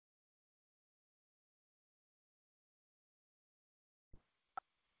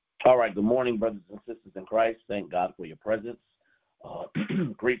All right, good morning, brothers and sisters in Christ. Thank God for your presence. Uh,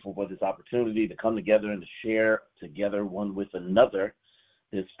 Grateful for this opportunity to come together and to share together one with another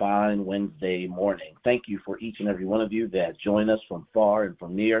this fine Wednesday morning. Thank you for each and every one of you that join us from far and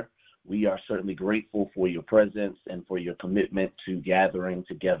from near. We are certainly grateful for your presence and for your commitment to gathering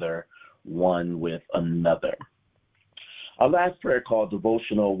together one with another. Our last prayer call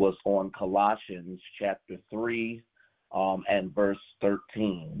devotional was on Colossians chapter 3 and verse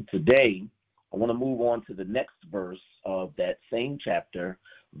 13. Today, I want to move on to the next verse of that same chapter,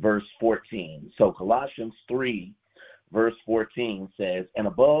 verse 14. So Colossians 3, verse 14 says, "And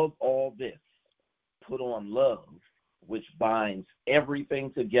above all this, put on love, which binds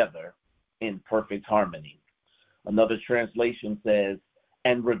everything together in perfect harmony." Another translation says,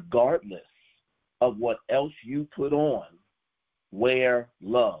 "And regardless of what else you put on, wear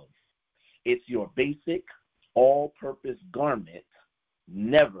love. It's your basic, all-purpose garment.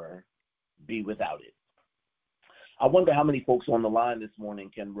 Never be without it." I wonder how many folks on the line this morning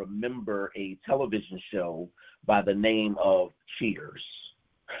can remember a television show by the name of Cheers.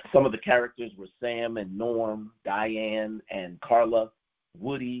 Some of the characters were Sam and Norm, Diane and Carla,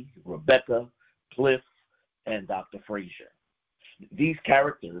 Woody, Rebecca, Cliff, and Dr. Frasier. These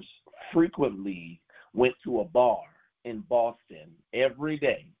characters frequently went to a bar in Boston every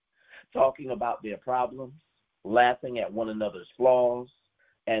day, talking about their problems, laughing at one another's flaws,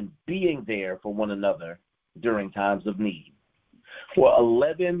 and being there for one another during times of need. For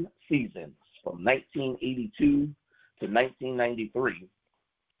 11 seasons, from 1982 to 1993,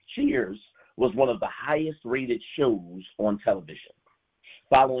 Cheers was one of the highest-rated shows on television.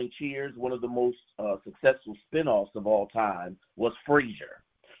 Following Cheers, one of the most successful spinoffs of all time was Frasier,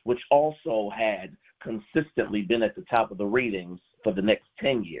 which also had consistently been at the top of the ratings for the next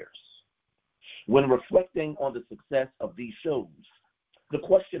 10 years. When reflecting on the success of these shows, the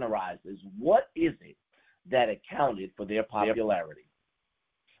question arises, what is it that accounted for their popularity?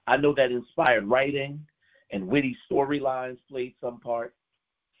 I know that inspired writing and witty storylines played some part.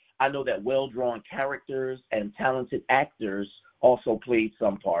 I know that well-drawn characters and talented actors also played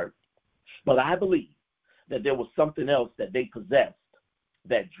some part. But I believe that there was something else that they possessed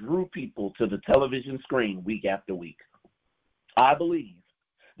that drew people to the television screen week after week. I believe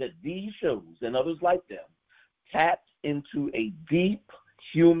that these shows and others like them tapped into a deep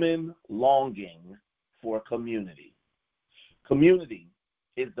human longing for community. Community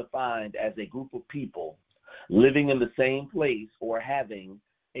is defined as a group of people living in the same place or having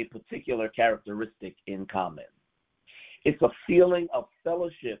a particular characteristic in common. It's a feeling of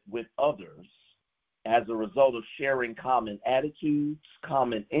fellowship with others as a result of sharing common attitudes,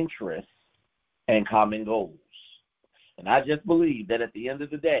 common interests, and common goals. And I just believe that at the end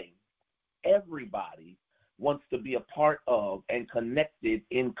of the day, everybody wants to be a part of and connected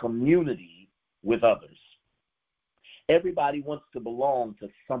in community with others. Everybody wants to belong to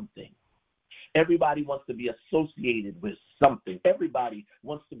something. Everybody wants to be associated with something. Everybody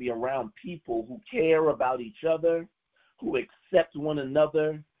wants to be around people who care about each other, who accept one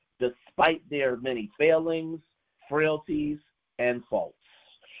another despite their many failings, frailties, and faults.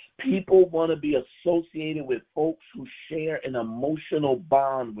 People want to be associated with folks who share an emotional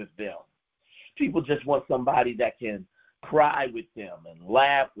bond with them. People just want somebody that can cry with them and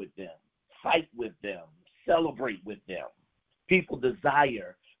laugh with them, fight with them, celebrate with them. People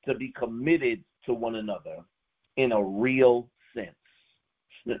desire to be committed to one another in a real sense.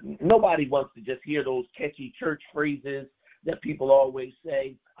 Nobody wants to just hear those catchy church phrases that people always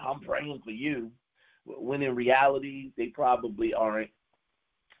say, "I'm praying for you," when in reality they probably aren't.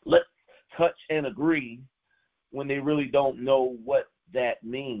 Let's touch and agree when they really don't know what that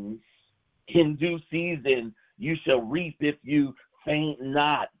means. In due season, you shall reap if you faint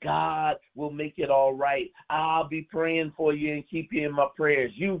not. God will make it all right. I'll be praying for you and keep you in my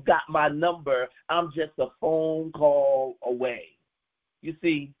prayers. You've got my number. I'm just a phone call away. You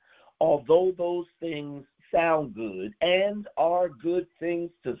see, although those things sound good and are good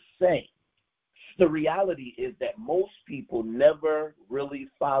things to say, the reality is that most people never really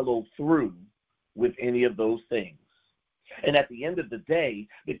follow through with any of those things. And at the end of the day,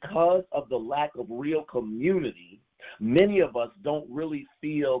 because of the lack of real community, many of us don't really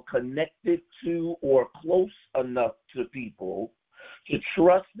feel connected to or close enough to people to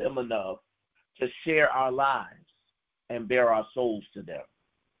trust them enough to share our lives and bare our souls to them.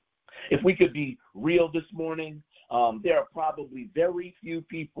 If we could be real this morning, there are probably very few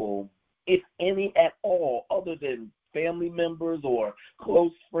people, if any at all, other than family members or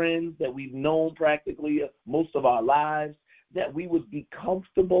close friends that we've known practically most of our lives, that we would be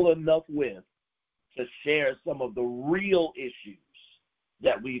comfortable enough with to share some of the real issues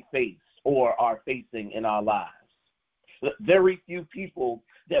that we face or are facing in our lives. Very few people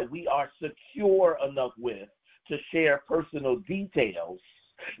that we are secure enough with to share personal details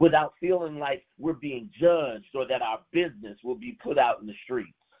without feeling like we're being judged or that our business will be put out in the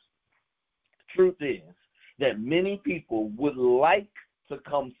streets. Truth is that many people would like to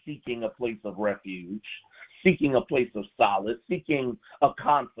come seeking a place of refuge, seeking a place of solace, seeking a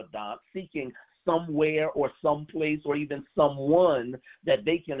confidant, seeking somewhere or someplace or even someone that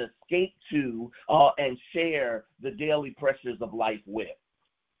they can escape to and share the daily pressures of life with.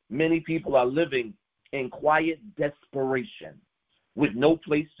 Many people are living in quiet desperation with no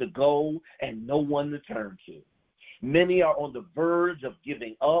place to go and no one to turn to. Many are on the verge of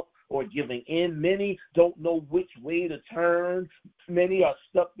giving up or giving in. Many don't know which way to turn. Many are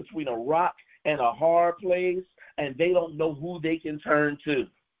stuck between a rock and a hard place, and they don't know who they can turn to.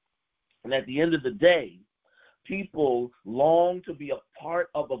 And at the end of the day, people long to be a part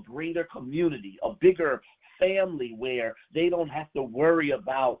of a greater community, a bigger family where they don't have to worry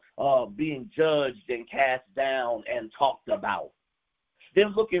about being judged and cast down and talked about. They're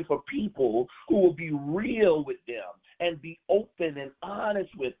looking for people who will be real with them and be open and honest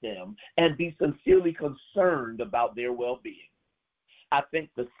with them and be sincerely concerned about their well-being. I think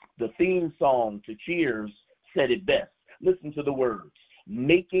the theme song to Cheers said it best. Listen to the words.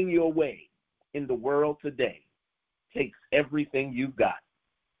 Making your way in the world today takes everything you've got.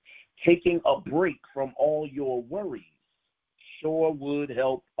 Taking a break from all your worries sure would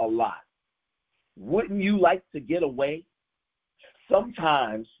help a lot. Wouldn't you like to get away?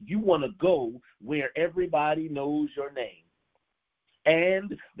 Sometimes you want to go where everybody knows your name,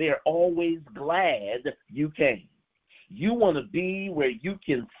 and they're always glad you came. You want to be where you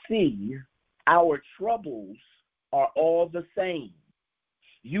can see our troubles are all the same.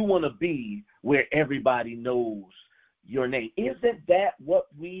 You want to be where everybody knows your name. Isn't that what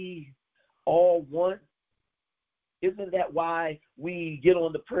we all want? Isn't that why we get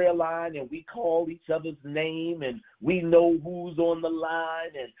on the prayer line and we call each other's name and we know who's on the line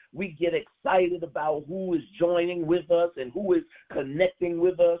and we get excited about who is joining with us and who is connecting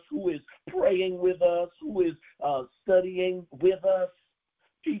with us, who is praying with us, who is studying with us?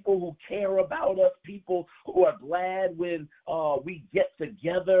 People who care about us, people who are glad when we get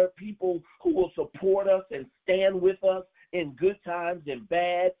together, people who will support us and stand with us in good times and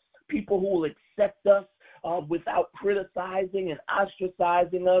bad, people who will accept us without criticizing and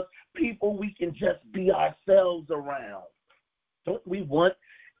ostracizing us, people we can just be ourselves around. Don't we want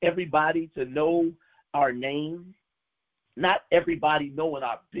everybody to know our name? Not everybody knowing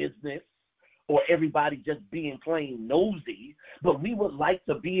our business or everybody just being plain nosy, but we would like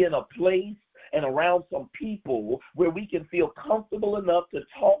to be in a place and around some people where we can feel comfortable enough to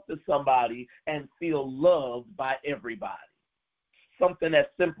talk to somebody and feel loved by everybody. Something as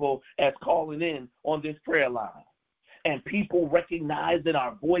simple as calling in on this prayer line and people recognizing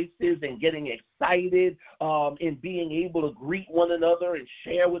our voices and getting excited in being able to greet one another and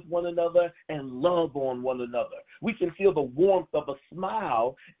share with one another and love on one another. We can feel the warmth of a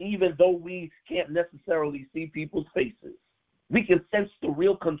smile even though we can't necessarily see people's faces. We can sense the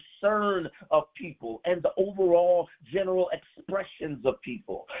real concern of people and the overall general expressions of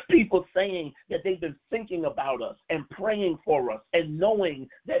people. People saying that they've been thinking about us and praying for us and knowing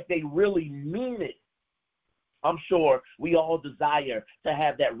that they really mean it. I'm sure we all desire to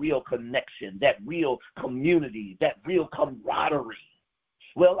have that real connection, that real community, that real camaraderie.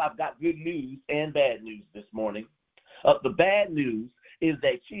 Well, I've got good news and bad news this morning. The bad news is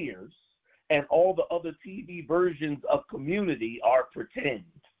that Cheers and all the other TV versions of Community are pretend.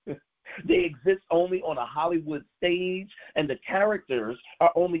 They exist only on a Hollywood stage, and the characters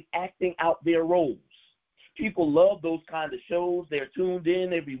are only acting out their roles. People love those kind of shows. They're tuned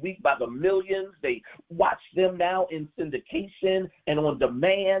in every week by the millions. They watch them now in syndication and on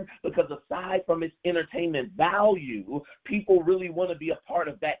demand because aside from its entertainment value, people really want to be a part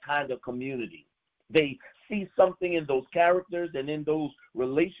of that kind of community. They see something in those characters and in those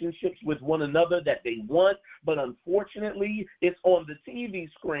relationships with one another that they want, but unfortunately, it's on the TV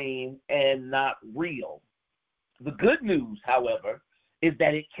screen and not real. The good news, however, is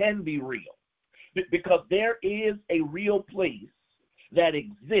that it can be real because there is a real place that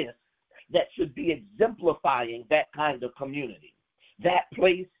exists that should be exemplifying that kind of community. That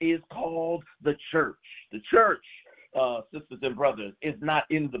place is called the church. The church, sisters and brothers, is not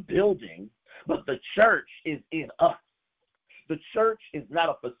in the building, but the church is in us. The church is not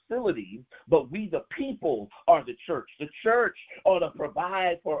a facility, but we the people are the church. The church ought to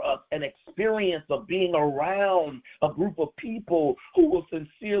provide for us an experience of being around a group of people who will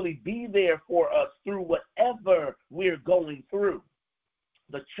sincerely be there for us through whatever we're going through.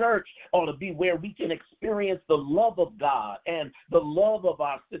 The church ought to be where we can experience the love of God and the love of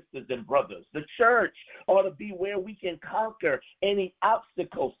our sisters and brothers. The church ought to be where we can conquer any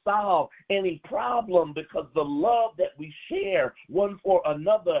obstacle, solve any problem, because the love that we share one for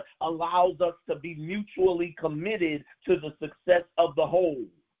another allows us to be mutually committed to the success of the whole.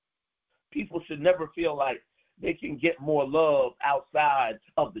 People should never feel like they can get more love outside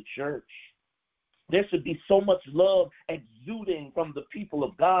of the church. There should be so much love exuding from the people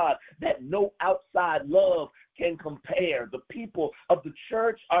of God that no outside love can compare. The people of the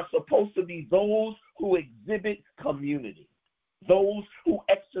church are supposed to be those who exhibit community, those who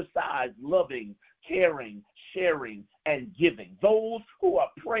exercise loving, caring, sharing, and giving, those who are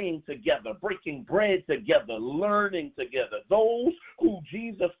praying together, breaking bread together, learning together, those who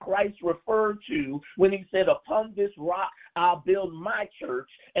Jesus Christ referred to when he said, upon this rock I'll build my church,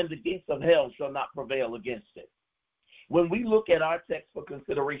 and the gates of hell shall not prevail against it. When we look at our text for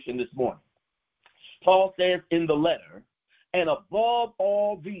consideration this morning, Paul says in the letter, and above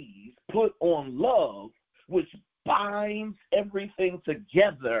all these, put on love, which binds everything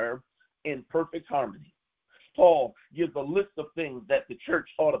together in perfect harmony. Paul gives a list of things that the church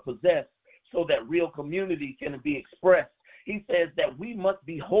ought to possess so that real community can be expressed. He says that we must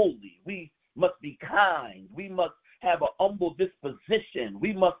be holy, we must be kind, we must have an humble disposition,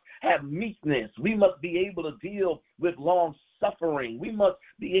 we must have meekness, we must be able to deal with long suffering, we must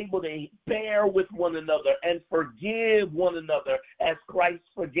be able to bear with one another and forgive one another as Christ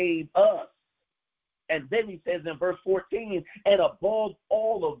forgave us. And then he says in verse 14, and above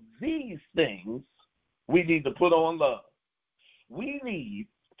all of these things, we need to put on love. We need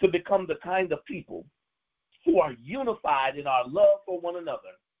to become the kind of people who are unified in our love for one another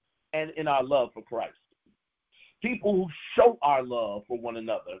and in our love for Christ. People who show our love for one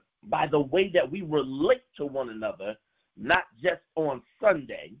another by the way that we relate to one another, not just on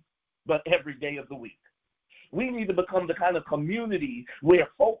Sunday, but every day of the week. We need to become the kind of community where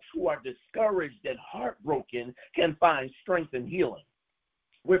folks who are discouraged and heartbroken can find strength and healing,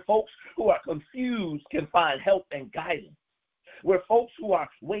 where folks who are confused can find help and guidance, where folks who are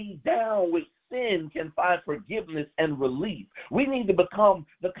weighed down with sin can find forgiveness and relief. We need to become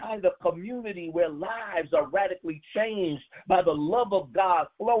the kind of community where lives are radically changed by the love of God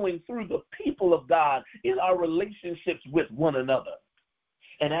flowing through the people of God in our relationships with one another.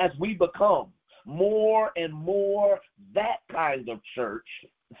 And as we become more and more that kind of church,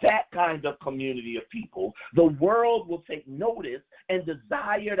 that kind of community of people, the world will take notice and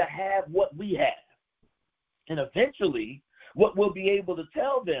desire to have what we have. And eventually, what we'll be able to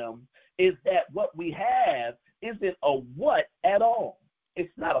tell them is that what we have isn't a what at all.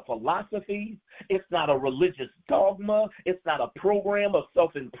 It's not a philosophy. It's not a religious dogma. It's not a program of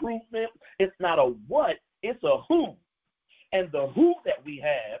self-improvement. It's not a what. It's a who. And the who that we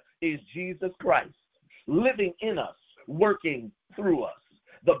have is Jesus Christ, living in us, working through us.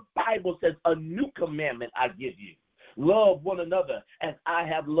 The Bible says, a new commandment I give you. Love one another as I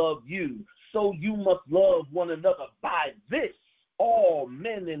have loved you. So you must love one another. By this, all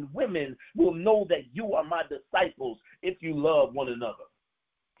men and women will know that you are my disciples if you love one another.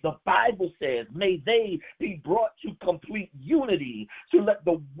 The Bible says, may they be brought to complete unity to let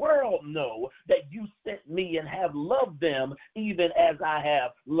the world know that you sent me and have loved them even as I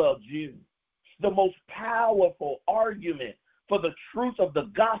have loved you. The most powerful argument for the truth of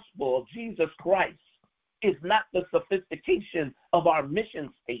the gospel of Jesus Christ is not the sophistication of our mission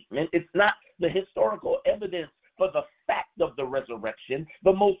statement. It's not the historical evidence for the fact of the resurrection.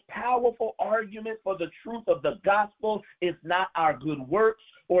 The most powerful argument for the truth of the gospel is not our good works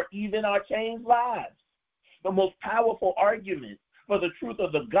or even our changed lives. The most powerful argument for the truth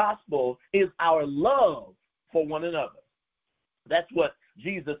of the gospel is our love for one another. That's what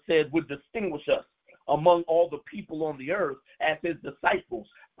Jesus said would distinguish us among all the people on the earth as his disciples.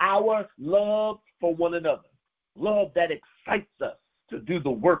 Our love for one another. Love that excites us to do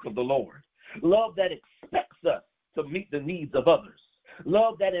the work of the Lord. Love that expects us to meet the needs of others.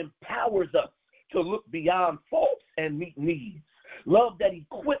 Love that empowers us to look beyond faults and meet needs. Love that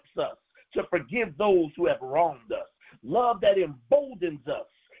equips us to forgive those who have wronged us. Love that emboldens us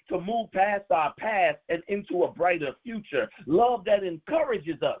to move past our past and into a brighter future. Love that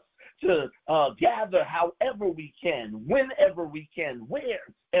encourages us to gather however we can, whenever we can,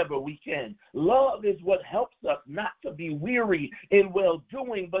 wherever we can. Love is what helps us not to be weary in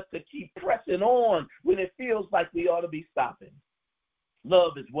well-doing, but to keep pressing on when it feels like we ought to be stopping.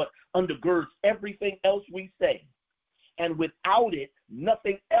 Love is what undergirds everything else we say. And without it,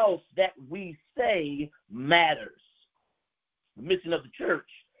 nothing else that we say matters. The mission of the church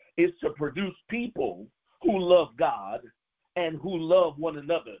is to produce people who love God and who love one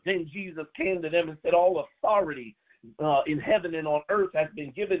another. Then Jesus came to them and said, all authority in heaven and on earth has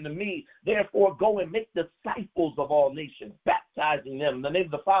been given to me. Therefore, go and make disciples of all nations, baptizing them in the name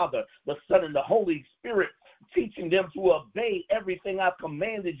of the Father, the Son, and the Holy Spirit, teaching them to obey everything I've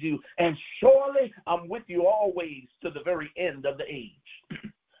commanded you. And surely I'm with you always to the very end of the age.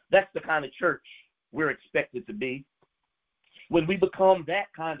 That's the kind of church we're expected to be. When we become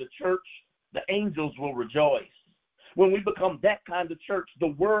that kind of church, the angels will rejoice. When we become that kind of church, the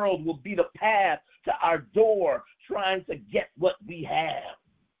world will be the path to our door trying to get what we have.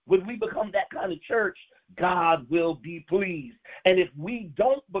 When we become that kind of church, God will be pleased. And if we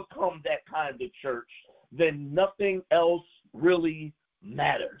don't become that kind of church, then nothing else really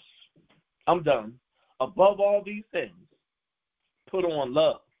matters. I'm done. Above all these things, put on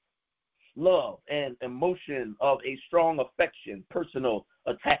love. Love and emotion of a strong affection, personal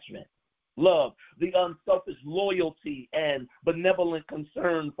attachment. Love, the unselfish loyalty and benevolent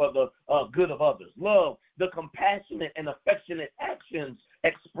concern for the good of others. Love, the compassionate and affectionate actions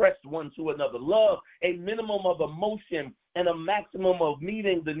expressed one to another. Love, a minimum of emotion and a maximum of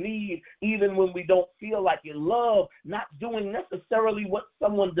meeting the need even when we don't feel like it. Love, not doing necessarily what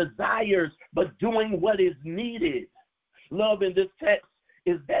someone desires, but doing what is needed. Love in this text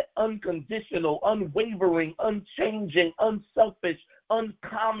is that unconditional, unwavering, unchanging, unselfish,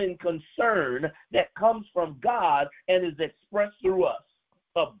 uncommon concern that comes from God and is expressed through us.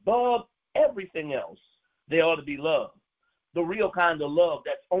 Above everything else, there ought to be love. The real kind of love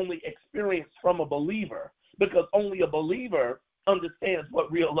that's only experienced from a believer, because only a believer understands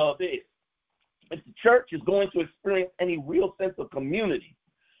what real love is. If the church is going to experience any real sense of community,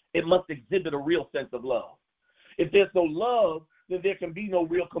 it must exhibit a real sense of love. If there's no love, then there can be no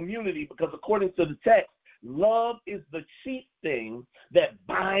real community, because according to the text, love is the chief thing that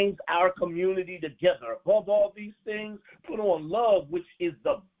binds our community together. Above all these things, put on love, which is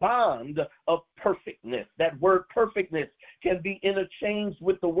the bond of perfectness. That word perfectness can be interchanged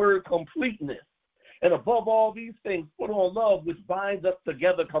with the word completeness. And above all these things, put on love, which binds us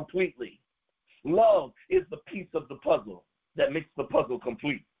together completely. Love is the piece of the puzzle that makes the puzzle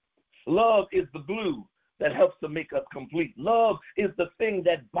complete. Love is the glue that helps to make us complete. Love is the thing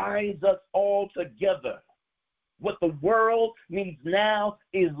that binds us all together. What the world needs now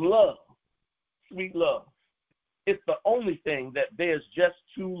is love, sweet love. It's the only thing that there's just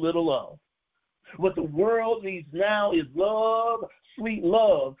too little of. What the world needs now is love, sweet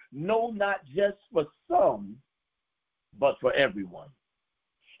love, no, not just for some, but for everyone.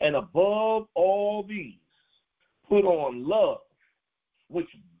 And above all these, put on love, which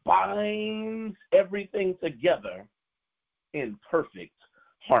binds everything together in perfect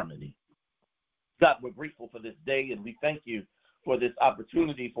harmony. God, we're grateful for this day, and we thank you for this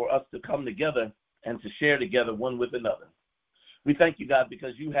opportunity for us to come together and to share together one with another. We thank you, God,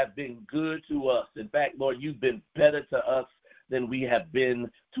 because you have been good to us. In fact, Lord, you've been better to us than we have been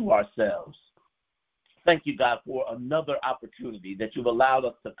to ourselves. Thank you, God, for another opportunity that you've allowed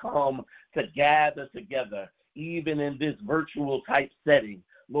us to come to gather together, even in this virtual type setting,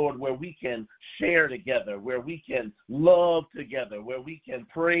 Lord, where we can share together, where we can love together, where we can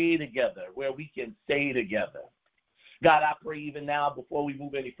pray together, where we can stay together. God, I pray even now, before we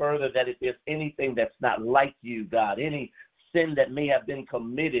move any further, that if there's anything that's not like you, God, any sin that may have been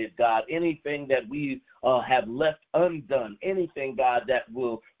committed, God, anything that we have left undone, anything, God, that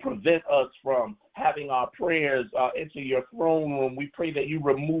will prevent us from having our prayers into your throne room, we pray that you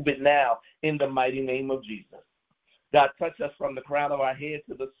remove it now in the mighty name of Jesus. God, touch us from the crown of our head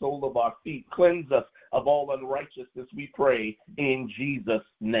to the sole of our feet. Cleanse us of all unrighteousness, we pray, in Jesus'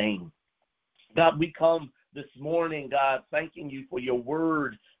 name. God, we come this morning, God, thanking you for your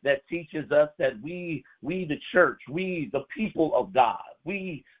word that teaches us that we the church, we the people of God,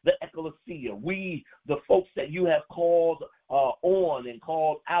 we the ecclesia, we the folks that you have called on and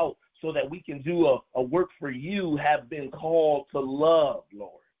called out so that we can do a work for you, have been called to love,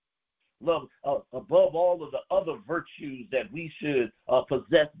 Lord. Love above all of the other virtues that we should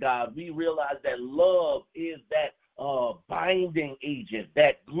possess, God. We realize that love is that binding agent,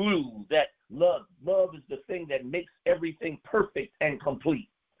 that glue, that love. Love is the thing that makes everything perfect and complete.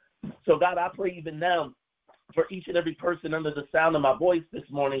 So, God, I pray even now for each and every person under the sound of my voice this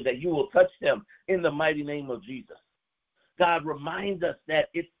morning that you will touch them in the mighty name of Jesus. God, remind us that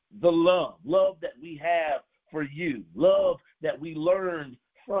it's the love that we have for you, love that we learned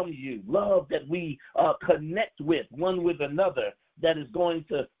from you, love that we connect with one with another, that is going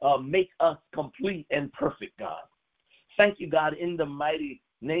to make us complete and perfect, God. Thank you, God, in the mighty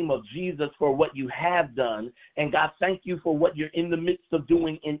name of Jesus for what you have done. And God, thank you for what you're in the midst of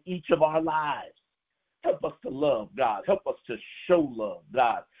doing in each of our lives. Help us to love, God. Help us to show love,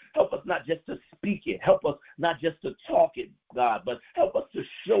 God. Help us not just to speak it. Help us not just to talk it, God, but help us to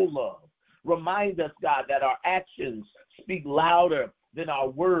show love. Remind us, God, that our actions speak louder than our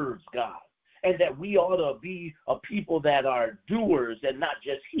words, God, and that we ought to be a people that are doers and not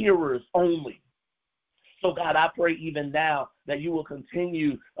just hearers only. So, God, I pray even now that you will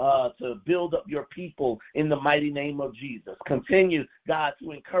continue to build up your people in the mighty name of Jesus. Continue, God,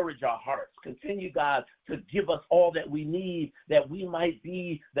 to encourage our hearts. Continue, God, to give us all that we need, that we might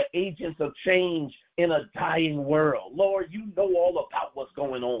be the agents of change in a dying world. Lord, you know all about what's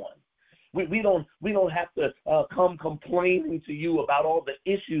going on. We don't have to come complaining to you about all the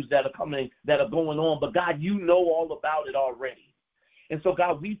issues that are going on, but God, you know all about it already. And so,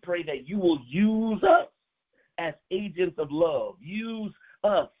 God, we pray that you will use us as agents of love. Use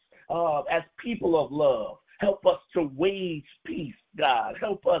us as people of love. Help us to wage peace, God.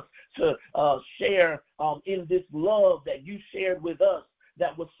 Help us to share in this love that you shared with us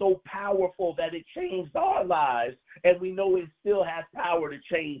that was so powerful that it changed our lives, and we know it still has power to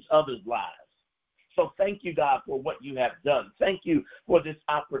change others' lives. So thank you, God, for what you have done. Thank you for this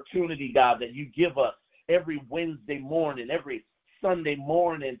opportunity, God, that you give us every Wednesday morning, every Sunday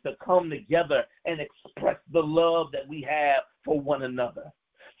morning to come together and express the love that we have for one another.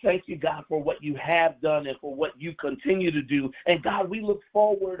 Thank you, God, for what you have done and for what you continue to do. And, God, we look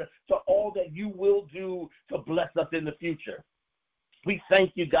forward to all that you will do to bless us in the future. We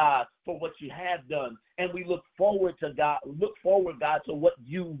thank you, God, for what you have done, and we look forward, God, to what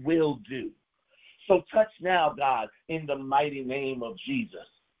you will do. So touch now, God, in the mighty name of Jesus.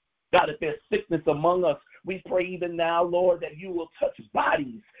 God, if there's sickness among us, we pray even now, Lord, that you will touch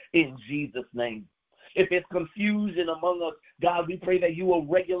bodies in Jesus' name. If there's confusion among us, God, we pray that you will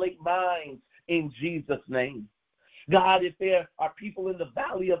regulate minds in Jesus' name. God, if there are people in the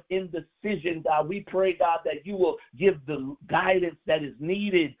valley of indecision, God, we pray, God, that you will give the guidance that is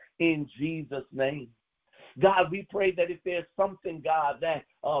needed in Jesus' name. God, we pray that if there's something, God, that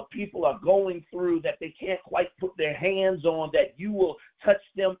people are going through that they can't quite put their hands on, that you will touch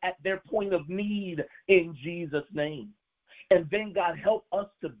them at their point of need in Jesus' name. And then, God, help us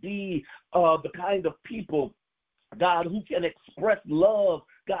to be the kind of people, God, who can express love,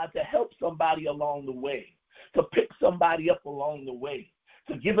 God, to help somebody along the way, to pick somebody up along the way,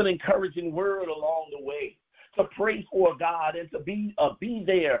 to give an encouraging word along the way, to pray for, God, and to be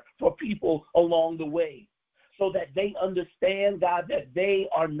there for people along the way so that they understand, God, that they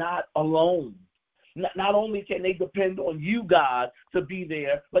are not alone. Not only can they depend on you, God, to be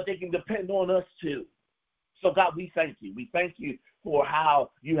there, but they can depend on us too. So, God, we thank you. We thank you for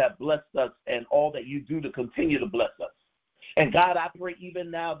how you have blessed us and all that you do to continue to bless us. And, God, I pray even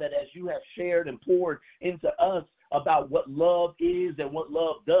now that as you have shared and poured into us about what love is and what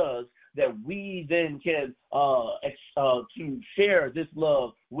love does, that we then can to share this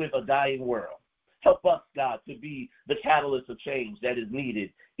love with a dying world. Help us, God, to be the catalyst of change that is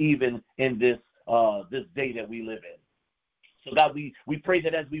needed even in this day that we live in. So, God, we pray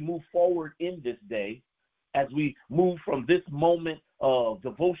that as we move forward in this day, as we move from this moment of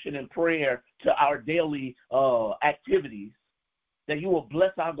devotion and prayer to our daily activities, that you will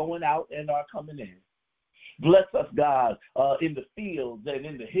bless our going out and our coming in. Bless us, God, in the fields and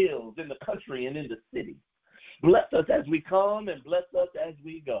in the hills, in the country and in the city. Bless us as we come and bless us as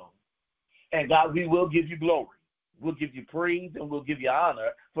we go. And, God, we will give you glory. We'll give you praise and we'll give you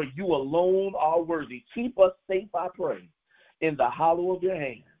honor, for you alone are worthy. Keep us safe, I pray, in the hollow of your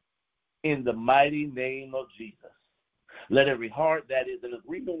hand, in the mighty name of Jesus. Let every heart that is in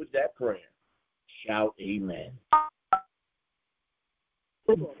agreement with that prayer shout amen.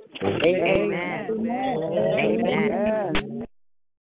 Amen. Amen. Amen.